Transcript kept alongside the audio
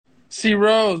C.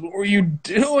 Rose, what were you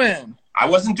doing? I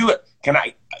wasn't doing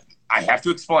it. I have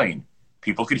to explain.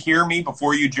 People could hear me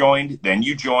before you joined, then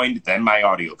my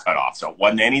audio cut off. So it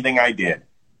wasn't anything I did.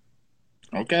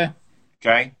 Okay.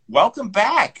 Okay. Welcome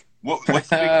back.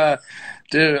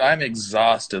 Dude, I'm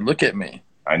exhausted. Look at me.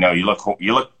 I know you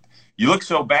look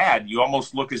so bad. You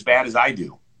almost look as bad as I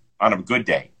do on a good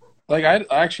day. Like I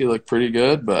actually look pretty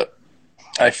good, but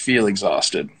I feel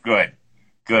exhausted. Good.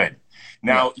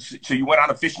 Now, so you went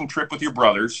on a fishing trip with your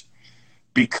brothers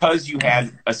because you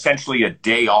had essentially a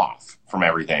day off from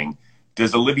everything.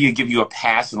 Does Olivia give you a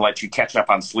pass and let you catch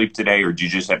up on sleep today, or do you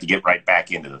just have to get right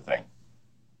back into the thing?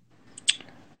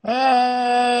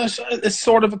 It's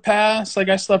sort of a pass. Like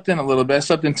I slept in a little bit. I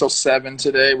slept until 7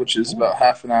 today, which is about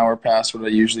half an hour past what I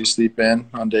usually sleep in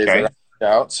on days that I work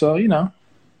out. So,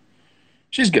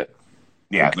 she's good.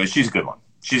 Yeah, but she's a good one.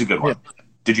 Yeah.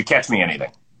 Did you catch me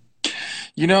anything?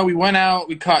 We went out.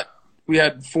 We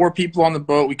had 4 people on the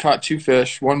boat. We caught 2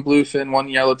 fish, 1 bluefin, 1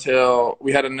 yellowtail.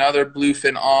 We had another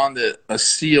bluefin on that a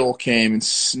seal came and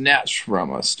snatched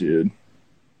from us, dude.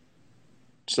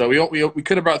 So we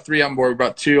could have brought 3 on board. We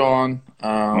brought 2 on.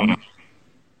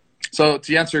 So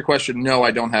to answer your question, no,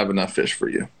 I don't have enough fish for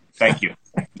you. Thank you.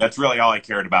 That's really all I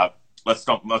cared about. Let's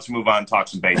move on and talk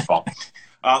some baseball.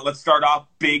 Let's start off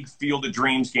big Field of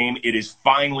Dreams game. It is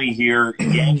finally here.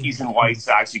 Yankees and White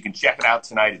Sox. You can check it out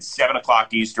tonight at 7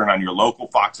 o'clock Eastern on your local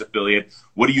Fox affiliate.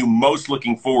 What are you most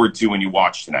looking forward to when you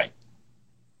watch tonight?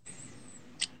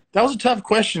 That was a tough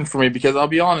question for me because I'll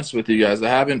be honest with you guys. I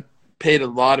haven't paid a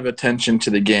lot of attention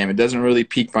to the game. It doesn't really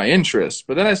pique my interest.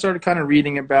 But then I started kind of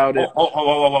reading about it.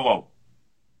 Whoa.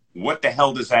 What the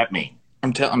hell does that mean?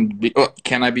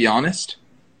 Can I be honest?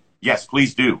 Yes,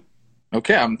 please do.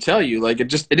 Okay, I'm telling you, it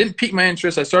didn't pique my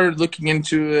interest. I started looking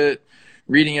into it,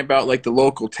 reading about the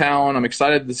local town. I'm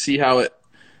excited to see how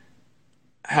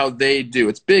they do.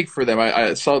 It's big for them.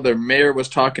 I saw their mayor was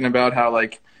talking about how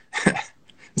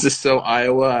this is so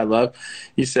Iowa. I love.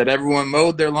 He said everyone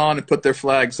mowed their lawn and put their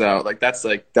flags out.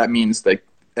 That means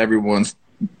everyone's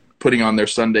putting on their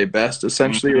Sunday best,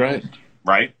 essentially, right?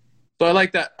 Right. So I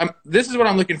like that. This is what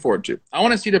I'm looking forward to. I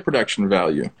want to see the production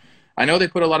value. I know they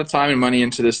put a lot of time and money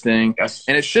into this thing, yes,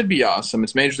 and it should be awesome.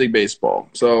 It's Major League Baseball.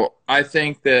 So I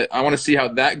think that I want to see how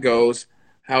that goes,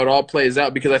 how it all plays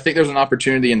out, because I think there's an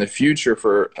opportunity in the future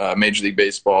for Major League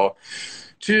Baseball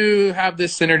to have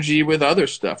this synergy with other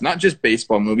stuff, not just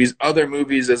baseball movies, other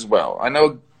movies as well. I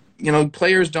know,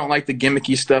 players don't like the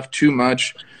gimmicky stuff too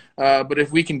much, but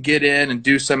if we can get in and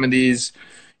do some of these,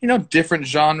 different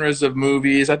genres of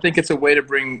movies, I think it's a way to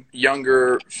bring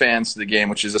younger fans to the game,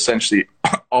 which is essentially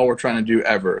all we're trying to do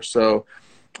ever. So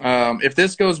if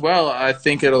this goes well, I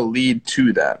think it'll lead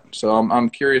to that. So I'm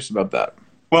curious about that.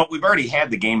 Well, we've already had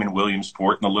the game in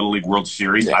Williamsport in the Little League World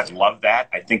Series. Yeah. I love that.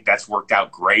 I think that's worked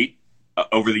out great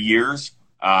over the years.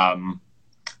 I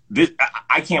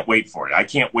can't wait for it. I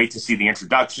can't wait to see the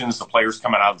introductions, the players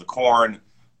coming out of the corn,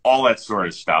 all that sort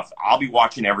of stuff. I'll be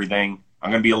watching everything. I'm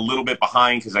going to be a little bit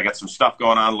behind because I got some stuff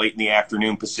going on late in the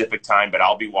afternoon Pacific time, but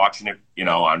I'll be watching it,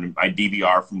 on my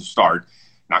DVR from the start.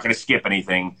 Not going to skip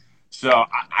anything. So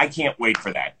I can't wait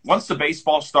for that. Once the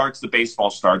baseball starts,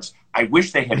 I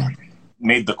wish they had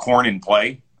made the corn in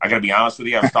play. I got to be honest with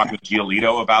you. I was talking with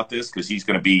Giolito about this because he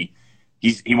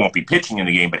won't be pitching in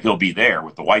the game, but he'll be there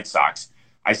with the White Sox.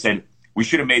 I said, we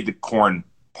should have made the corn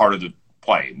part of the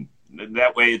play.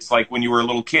 That way it's like when you were a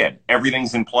little kid.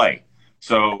 Everything's in play.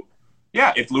 So,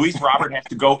 yeah, if Luis Robert has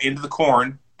to go into the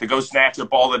corn to go snatch a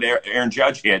ball that Aaron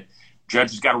Judge hit,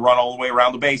 Judge has got to run all the way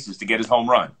around the bases to get his home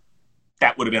run.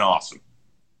 That would have been awesome.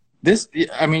 That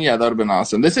would have been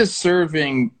awesome. This is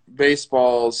serving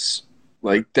baseball's,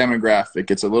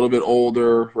 demographic. It's a little bit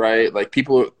older, right?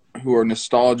 People who are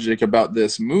nostalgic about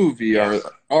this movie are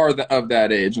of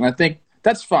that age, and I think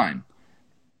that's fine.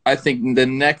 I think the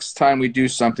next time we do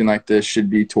something like this should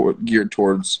be geared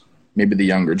towards maybe the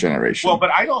younger generation. Well,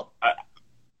 but I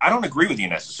don't agree with you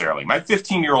necessarily. My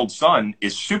 15-year-old son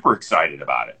is super excited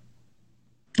about it.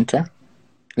 Okay.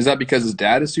 Is that because his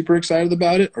dad is super excited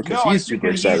about it, or because he's super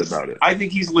excited about it? I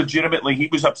think he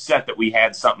was upset that we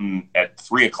had something at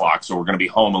 3 o'clock, so we're going to be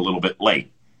home a little bit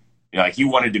late. He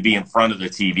wanted to be in front of the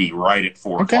TV right at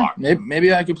 4 o'clock.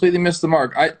 Maybe I completely missed the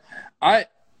mark.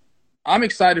 I'm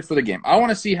excited for the game. I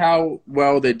want to see how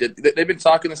well they did. They've been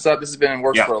talking this up. This has been in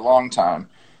works for a long time.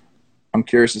 I'm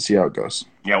curious to see how it goes.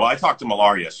 Yeah, well, I talked to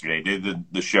Millar yesterday. Did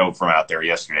the show from out there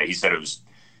yesterday. He said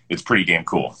it's pretty damn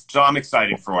cool. So I'm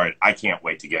excited for it. I can't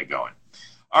wait to get going.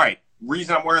 All right,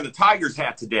 reason I'm wearing the Tigers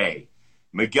hat today,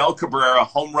 Miguel Cabrera,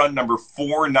 home run number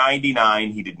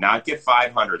 499. He did not get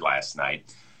 500 last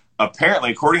night.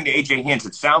 apparently, according to AJ Hinch,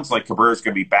 it sounds like Cabrera is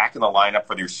going to be back in the lineup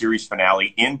for their series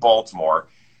finale in Baltimore.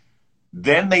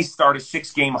 Then they start a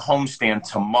 6-game homestand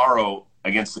tomorrow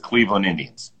against the Cleveland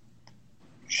Indians.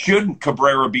 Should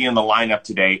Cabrera be in the lineup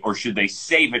today, or should they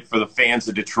save it for the fans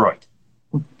of Detroit?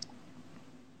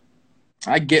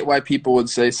 I get why people would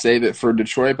say save it for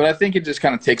Detroit, but I think it just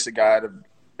kind of takes a guy out of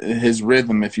his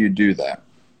rhythm if you do that.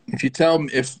 If you tell him,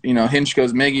 Hinch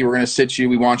goes, Miggy, we're going to sit you,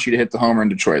 we want you to hit the homer in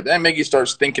Detroit. Then Miggy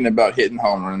starts thinking about hitting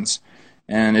home runs,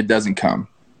 and it doesn't come.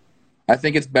 I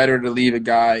think it's better to leave a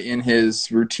guy in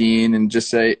his routine and just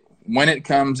say, when it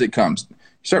comes, it comes. You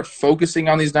start focusing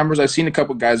on these numbers. I've seen a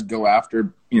couple guys go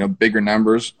after, bigger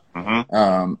numbers.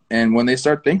 And when they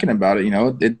start thinking about it,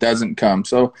 it doesn't come.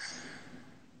 So,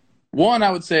 one,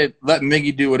 I would say let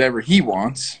Miggy do whatever he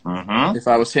wants. If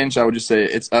I was Hinch, I would just say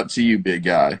it's up to you, big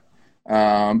guy.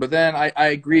 But then I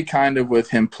agree kind of with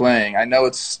him playing. I know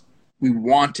we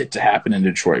want it to happen in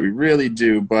Detroit. We really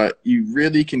do, but you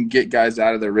really can get guys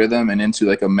out of their rhythm and into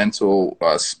like a mental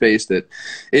space that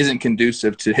isn't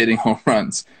conducive to hitting home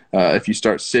runs if you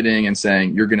start sitting and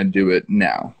saying you're going to do it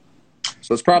now.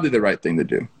 So it's probably the right thing to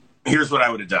do. Here's what I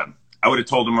would have done. I would have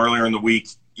told him earlier in the week,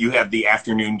 you have the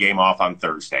afternoon game off on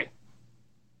Thursday.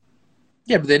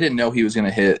 Yeah, but they didn't know he was going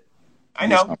to hit. I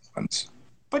know.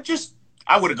 But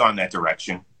I would have gone that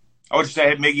direction. I would have said,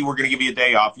 hey, Miggy, we're going to give you a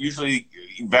day off. Usually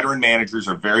veteran managers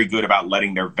are very good about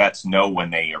letting their vets know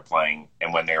when they are playing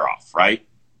and when they're off, right?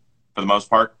 For the most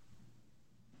part.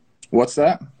 What's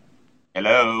that?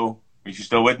 Hello? Are you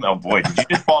still with me? Oh, boy. Did you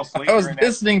just fall asleep? I was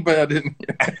listening, but I didn't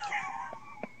hear.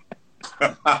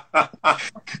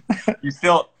 You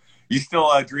still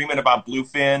dreaming about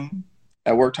Bluefin?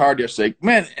 I worked hard yesterday.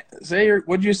 Man,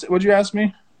 what'd you ask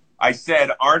me? I said,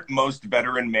 aren't most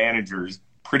veteran managers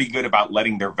pretty good about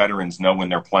letting their veterans know when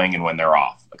they're playing and when they're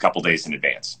off a couple days in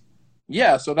advance?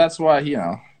 Yeah, so that's why,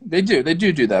 they do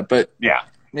that. But yeah,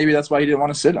 maybe that's why he didn't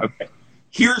want to sit him. Okay.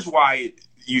 Here's why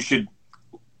you should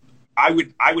 – I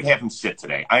would have him sit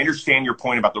today. I understand your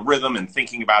point about the rhythm and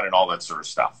thinking about it and all that sort of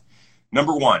stuff.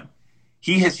 Number one,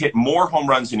 he has hit more home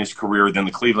runs in his career than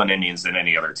the Cleveland Indians than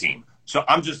any other team. So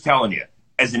I'm just telling you,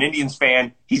 as an Indians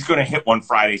fan, he's going to hit one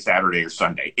Friday, Saturday, or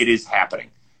Sunday. It is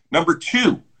happening. Number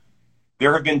two,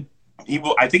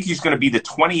 I think he's going to be the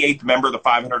 28th member of the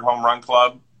 500 home run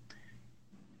club.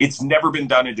 It's never been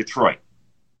done in Detroit.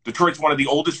 Detroit's one of the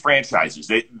oldest franchises.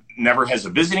 They never has a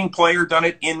visiting player done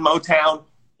it in Motown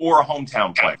or a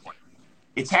hometown player.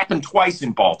 It's happened twice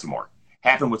in Baltimore.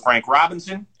 Happened with Frank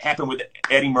Robinson, happened with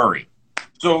Eddie Murray.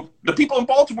 So the people in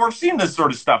Baltimore have seen this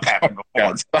sort of stuff happen before.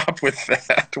 God, stop with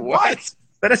that. What?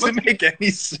 That doesn't make any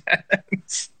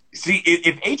sense. See,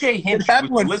 if AJ Hinch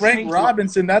happened with Frank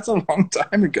Robinson, that's a long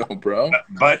time ago, bro.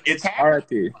 But it's happened.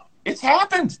 R.I.P. It's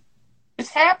happened. It's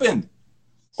happened.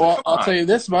 So well, I'll tell you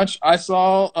this much. I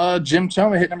saw Jim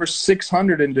Thome hit number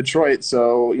 600 in Detroit,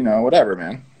 so, whatever,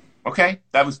 man. Okay,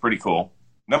 that was pretty cool.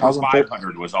 Number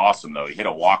 500 was awesome, though. He hit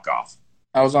a walk-off.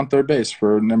 I was on third base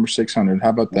for number 600. How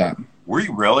about that? Were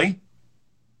you really?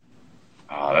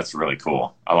 Oh, that's really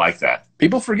cool. I like that.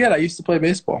 People forget I used to play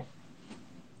baseball.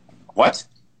 What?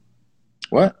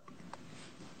 What?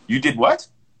 You did what?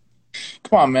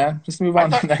 Come on, man. Just move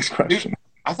on to the next question.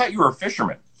 I thought you were a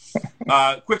fisherman.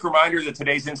 Quick reminder that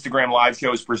today's Instagram live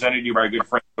show is presented to you by our good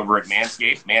friends over at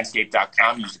Manscaped.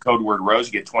 Manscaped.com. Use the code word ROSE.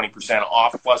 You get 20%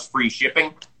 off plus free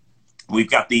shipping. We've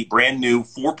got the brand new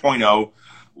 4.0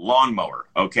 lawnmower,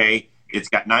 okay? It's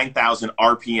got 9,000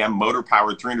 RPM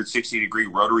motor-powered 360-degree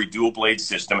rotary dual-blade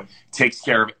system. Takes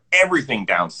care of everything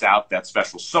down south. That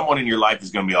special someone in your life is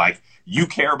going to be like, you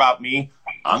care about me,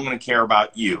 I'm going to care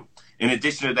about you. In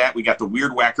addition to that, we got the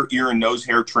Weird Whacker ear and nose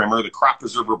hair trimmer, the Crop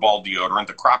Preserver ball deodorant,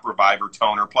 the Crop Reviver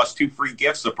toner, plus 2 free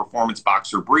gifts, the Performance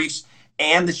Boxer briefs,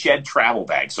 and the Shed travel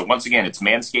bag. So once again, it's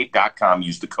manscaped.com.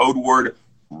 Use the code word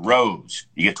ROSE.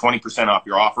 You get 20% off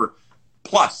your offer,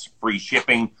 plus free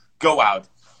shipping. Go out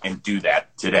and do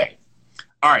that today.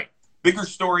 All right, bigger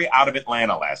story out of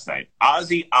Atlanta last night.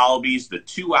 Ozzie Albies, the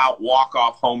 2-out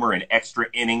walk-off homer in extra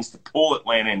innings to pull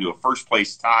Atlanta into a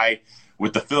first-place tie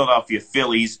with the Philadelphia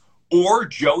Phillies, or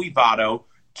Joey Votto,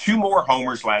 2 more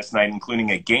homers last night, including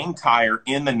a game tire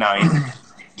in the 9th,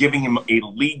 giving him a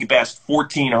league-best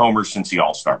 14 homers since the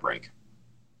All-Star break.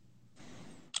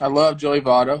 I love Joey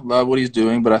Votto, love what he's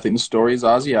doing, but I think the story is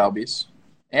Ozzie Albies.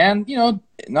 And,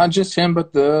 not just him,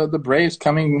 but the Braves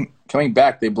coming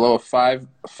back. They blow a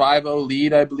 5-0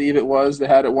 lead, I believe it was, they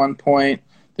had at one point.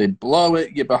 They blow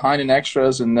it, get behind in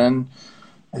extras, and then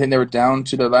I think they were down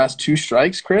to the last 2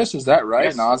 strikes, Chris. Is that right?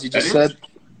 Yes, and Ozzie just said,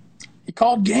 he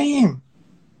called game.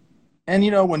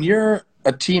 And, when you're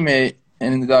a teammate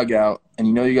in the dugout, and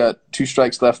you know you got 2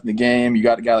 strikes left in the game, you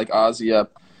got a guy like Ozzie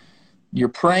up, you're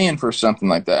praying for something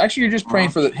like that. Actually, you're just praying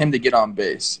for him to get on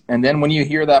base. And then when you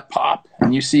hear that pop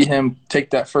and you see him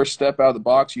take that first step out of the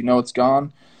box, you know it's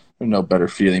gone. There's no better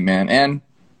feeling, man. And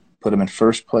put him in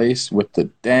first place with the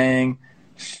dang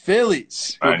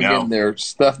Phillies, who have been getting their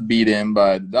stuff beat in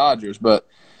by the Dodgers. But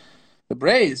the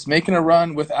Braves making a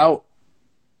run without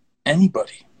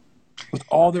anybody, with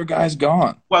all their guys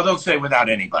gone. Well, don't say without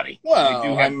anybody. Well, they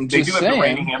do have the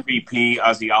reigning MVP.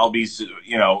 Ozzie Albies,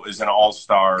 is an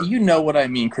all-star. You know what I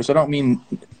mean, Chris. I don't mean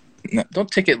 – don't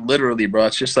take it literally, bro.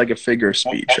 It's just like a figure of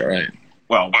speech, all right?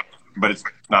 Well, but it's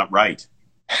not right.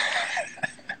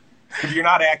 If you're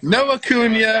not acting Noah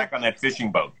Acuna back on that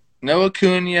fishing boat. Noah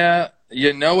Acuna.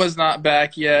 Noah's not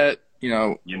back yet.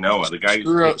 Noah, the guy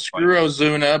screw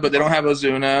Ozuna, but they don't have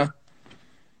Ozuna.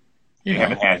 They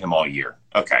haven't had him all year.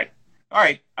 Okay. All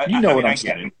right. I get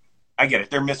it. I get it.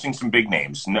 They're missing some big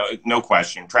names. No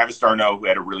question. Travis d'Arnaud, who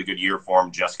had a really good year for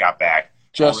him, just got back.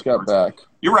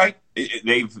 You're right.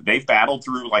 They've battled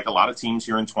through like a lot of teams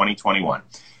here in 2021.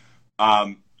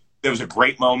 There was a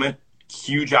great moment.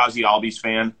 Huge Ozzie Albies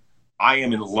fan. I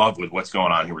am in love with what's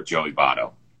going on here with Joey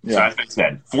Votto. Yeah. So as I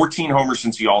said, 14 homers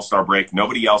since the All-Star break.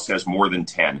 Nobody else has more than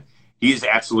 10. He is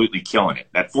absolutely killing it.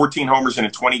 That 14 homers in a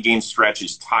 20-game stretch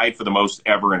is tied for the most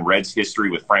ever in Reds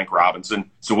history with Frank Robinson.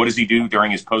 So what does he do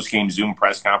during his post-game Zoom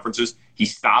press conferences? He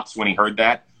stops when he heard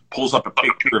that, pulls up a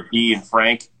picture of he and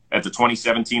Frank at the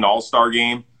 2017 All-Star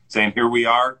game, saying, here we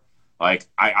are. Like,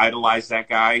 I idolize that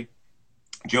guy.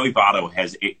 Joey Votto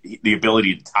has the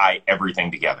ability to tie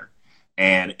everything together.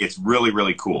 And it's really,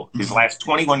 really cool. His last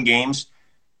 21 games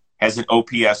has an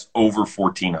OPS over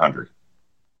 1,400.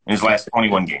 In his last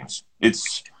 21 games.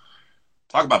 It's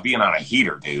talk about being on a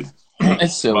heater, dude.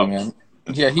 It's silly, man.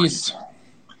 Yeah,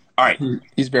 all right.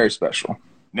 He's very special.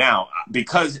 Now,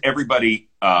 because everybody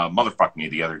motherfucked me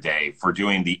the other day for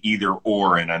doing the either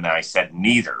or, and then I said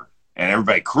neither, and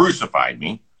everybody crucified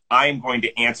me, I am going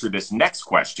to answer this next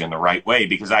question the right way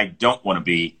because I don't want to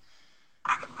be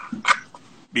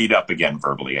beat up again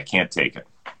verbally. I can't take it.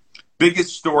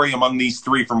 Biggest story among these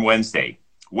 3 from Wednesday.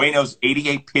 Waino's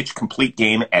 88-pitch complete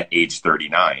game at age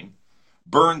 39,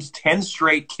 Burns' 10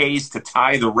 straight Ks to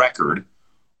tie the record,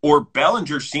 or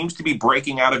Bellinger seems to be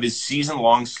breaking out of his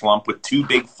season-long slump with 2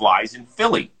 big flies in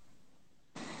Philly.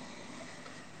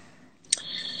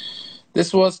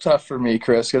 This was tough for me,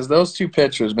 Chris, because those 2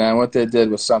 pitchers, man, what they did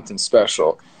was something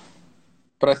special.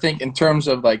 But I think in terms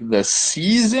of, like, the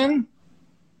season,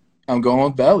 I'm going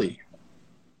with Belly.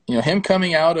 Him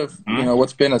coming out of,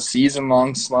 what's been a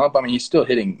season-long slump, I mean, he's still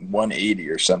hitting 180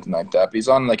 or something like that. But he's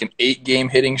on, like, an 8-game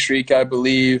hitting streak, I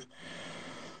believe.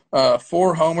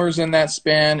 4 homers in that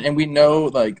span. And we know,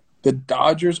 like, the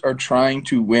Dodgers are trying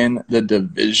to win the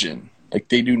division. Like,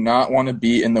 they do not want to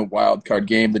be in the wild card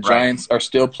game. The Giants are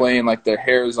still playing like their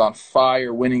hair is on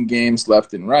fire, winning games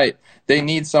left and right. They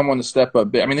need someone to step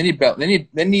up. I mean,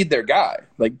 they need their guy.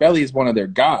 Like, Belly is one of their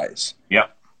guys. Yeah.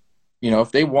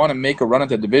 If they want to make a run at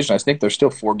the division, I think they're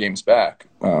still 4 games back.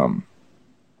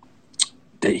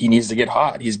 He needs to get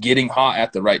hot. He's getting hot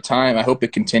at the right time. I hope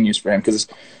it continues for him because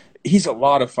he's a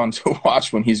lot of fun to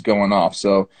watch when he's going off.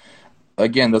 So,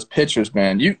 again, those pitchers,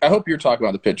 man, I hope you're talking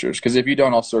about the pitchers because if you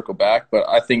don't, I'll circle back. But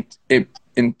I think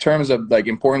in terms of, like,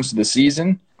 importance to the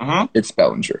season, it's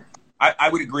Bellinger. I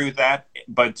would agree with that.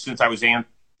 But since I was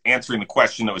answering the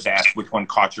question that was asked, which one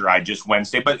caught your eye just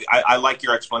Wednesday, but I like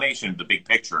your explanation of the big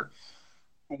picture.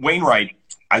 Wainwright,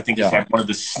 I think, has had one of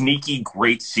the sneaky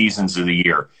great seasons of the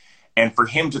year. And for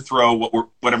him to throw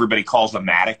what everybody calls a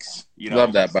Maddox,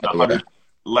 love that, by the way.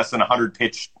 Less than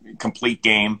 100-pitch complete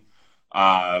game.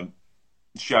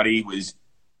 Shuddy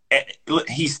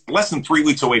he's less than 3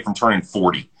 weeks away from turning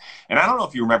 40. And I don't know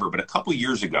if you remember, but a couple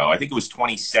years ago, I think it was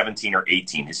 2017 or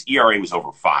 18, his ERA was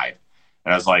over 5.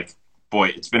 And I was like, boy,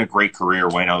 it's been a great career,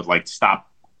 Wayne. I was like, stop.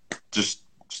 Just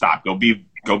stop. Go be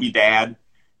dad.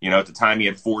 At the time he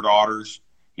had 4 daughters.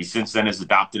 He since then has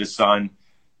adopted a son.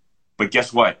 But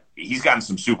guess what? He's gotten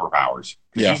some superpowers.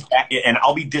 Yeah. And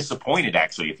I'll be disappointed,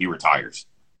 actually, if he retires.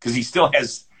 Because he still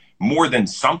has more than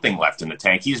something left in the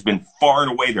tank. He's been far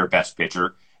and away their best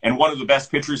pitcher and one of the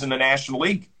best pitchers in the National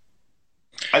League.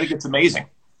 I think it's amazing.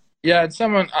 Yeah, and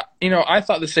someone, I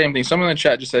thought the same thing. Someone in the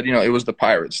chat just said, it was the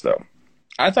Pirates, though.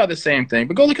 I thought the same thing.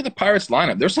 But go look at the Pirates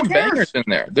lineup. There's some bangers in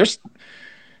there.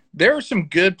 There are some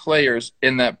good players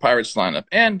in that Pirates lineup.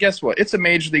 And guess what? It's a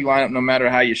major league lineup no matter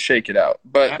how you shake it out.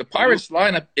 But the Pirates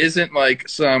lineup isn't like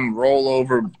some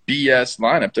rollover BS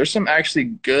lineup. There's some actually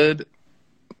good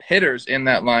hitters in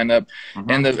that lineup.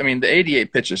 And the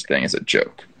 88 pitches thing is a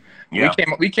joke. Yeah.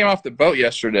 We came off the boat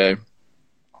yesterday,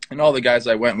 and all the guys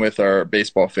I went with are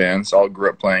baseball fans, all grew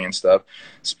up playing and stuff.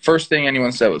 First thing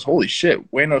anyone said was, holy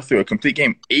shit, Waino threw a complete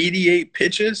game, 88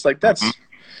 pitches? Like, that's,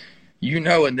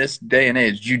 in this day and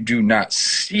age, you do not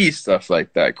see stuff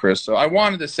like that, Chris. So I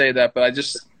wanted to say that, but I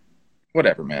just,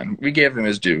 whatever, man. We gave him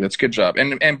his due. That's a good job.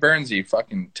 And Burnsy,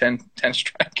 fucking 10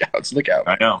 strikeouts. Look out.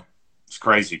 I know. It's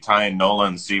crazy. Tying Nola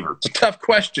and Seaver. It's a tough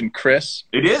question, Chris.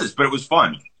 It is, but it was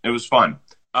fun.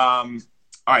 All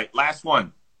right, last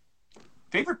one.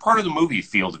 Favorite part of the movie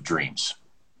Field of Dreams?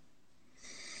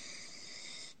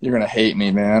 You're going to hate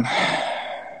me, man.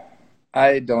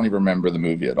 I don't even remember the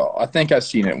movie at all. I think I've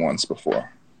seen it once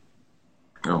before.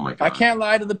 Oh, my God. I can't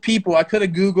lie to the people. I could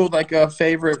have Googled, like, a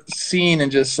favorite scene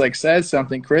and just, like, said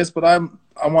something, Chris, but I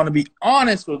want to be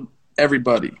honest with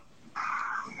everybody.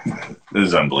 This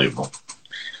is unbelievable.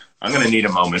 I'm going to need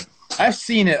a moment. I've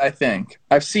seen it, I think.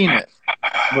 I've seen it,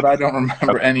 but I don't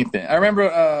remember anything. I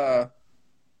remember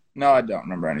no, I don't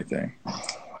remember anything. All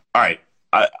right.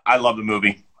 I love the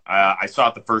movie. I saw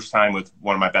it the first time with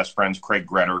one of my best friends, Craig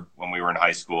Gretter, when we were in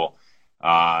high school.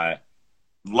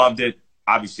 Loved it.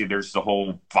 Obviously, there's the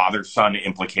whole father-son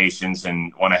implications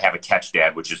and want to have a catch,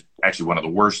 Dad, which is actually one of the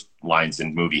worst lines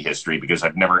in movie history because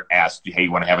I've never asked, hey,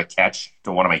 you want to have a catch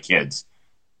to one of my kids?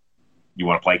 You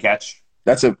want to play catch?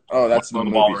 That's the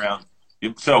ball around.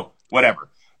 So, whatever.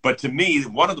 But to me,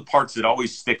 one of the parts that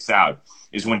always sticks out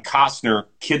is when Costner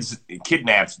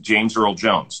kidnaps James Earl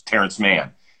Jones, Terrence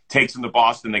Mann, takes him to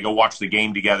Boston. They go watch the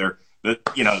game together. The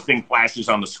thing flashes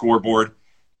on the scoreboard,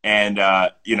 and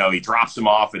he drops him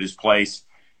off at his place,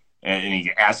 and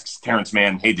he asks Terrence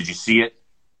Mann, "Hey, did you see it?"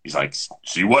 He's like,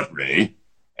 "See what, Ray?"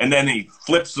 And then he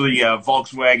flips the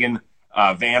Volkswagen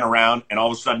van around, and all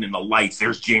of a sudden, in the lights,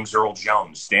 there's James Earl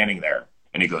Jones standing there,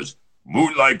 and he goes,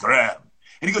 "Moonlight Graham,"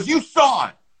 and he goes, "You saw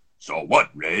it." "Saw what,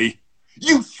 Ray?"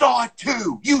 "You saw it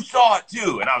too. You saw it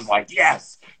too." And I was like,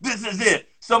 yes, this is it.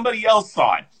 Somebody else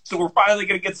saw it. So we're finally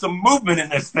going to get some movement in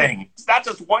this thing. It's not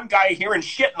just one guy hearing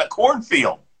shit in the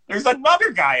cornfield. There's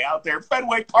another guy out there,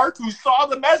 Fenway Park, who saw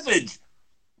the message.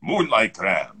 Moonlight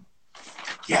Graham.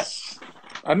 Yes.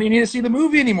 I don't even need to see the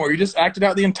movie anymore. You just acted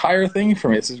out the entire thing for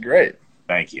me. This is great.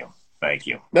 Thank you.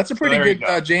 That's a pretty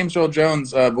good James Earl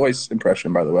Jones voice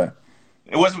impression, by the way.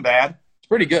 It wasn't bad. It's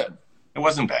pretty good. It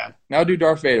wasn't bad. Now do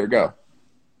Darth Vader. Go.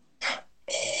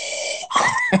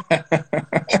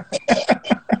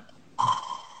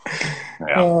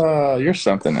 Yeah. You're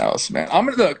something else, man.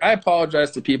 I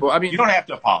apologize to people. I mean, you don't have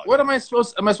to apologize. What am I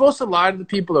supposed to lie to the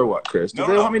people or what, Chris? Do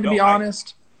they want me to be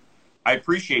honest? I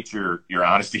appreciate your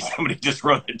honesty. Somebody just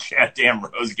wrote in the chat, "Damn,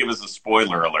 Rose, give us a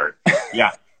spoiler alert."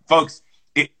 Yeah, folks,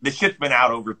 the shit's been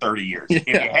out over 30 years. Yeah.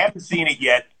 If you haven't seen it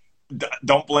yet,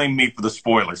 don't blame me for the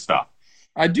spoiler stuff.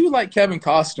 I do like Kevin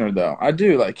Costner, though. I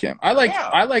do like him. I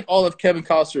like all of Kevin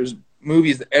Costner's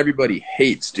movies that everybody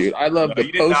hates, dude. I love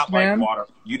The Postman.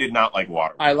 You did not like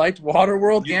Waterworld. I liked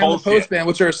Waterworld and The Postman,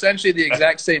 which are essentially the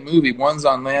exact same movie. One's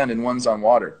on land and one's on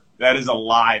water. That is a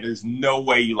lie. There's no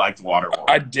way you liked Waterworld.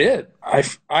 I did. I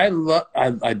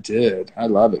did. I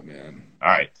love it, man. All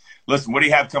right. Listen, what do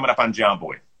you have coming up on John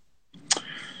Boy?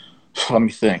 Let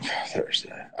me think.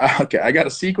 Thursday. Okay, I got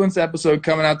a sequence episode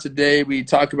coming out today. We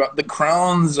talk about the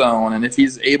Crown Zone and if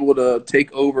he's able to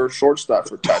take over shortstop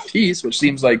for Tatis, which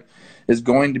seems like is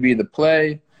going to be the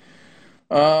play.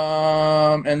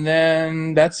 And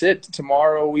then that's it.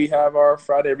 Tomorrow we have our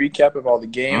Friday recap of all the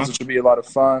games, which will be a lot of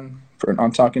fun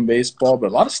on Talking Baseball.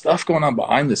 But a lot of stuff going on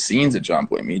behind the scenes at John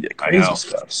Boy Media. Crazy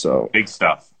stuff. So big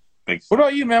stuff. What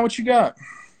about you, man? What you got?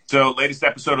 So, latest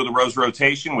episode of the Rose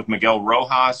Rotation with Miguel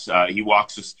Rojas. He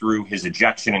walks us through his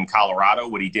ejection in Colorado,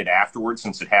 what he did afterwards,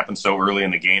 since it happened so early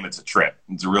in the game. It's a trip.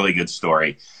 It's a really good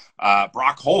story.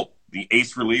 Brock Holt, the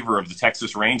ace reliever of the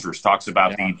Texas Rangers, talks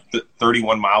about the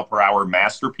 31-mile-per-hour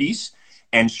masterpiece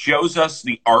and shows us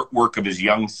the artwork of his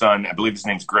young son. I believe his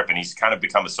name's Griffin. He's kind of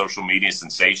become a social media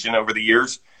sensation over the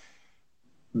years.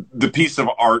 The piece of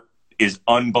art is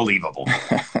unbelievable.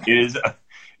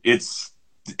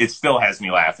 It still has me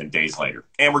laughing days later.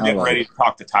 And we're getting ready to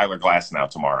talk to Tyler Glasnow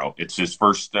tomorrow. It's his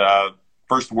first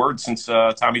word since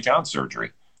Tommy John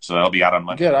surgery. So that'll be out on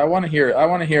Monday. Good. I want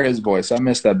to hear his voice. I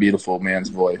miss that beautiful man's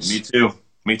voice.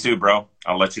 Me too, bro.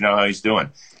 I'll let you know how he's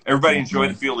doing. Everybody enjoy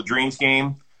the Field of Dreams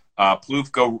game.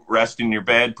 Plouffe, go rest in your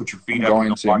bed. Put your feet up.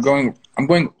 I'm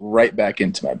going right back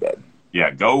into my bed. Yeah,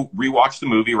 go rewatch the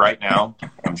movie right now.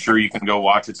 I'm sure you can go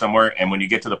watch it somewhere. And when you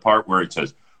get to the part where it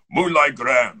says, Moonlight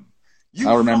Graham,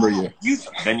 I'll remember you.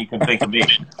 Then you can think of me.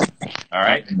 All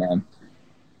right? Man.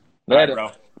 All right,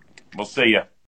 bro. We'll see you.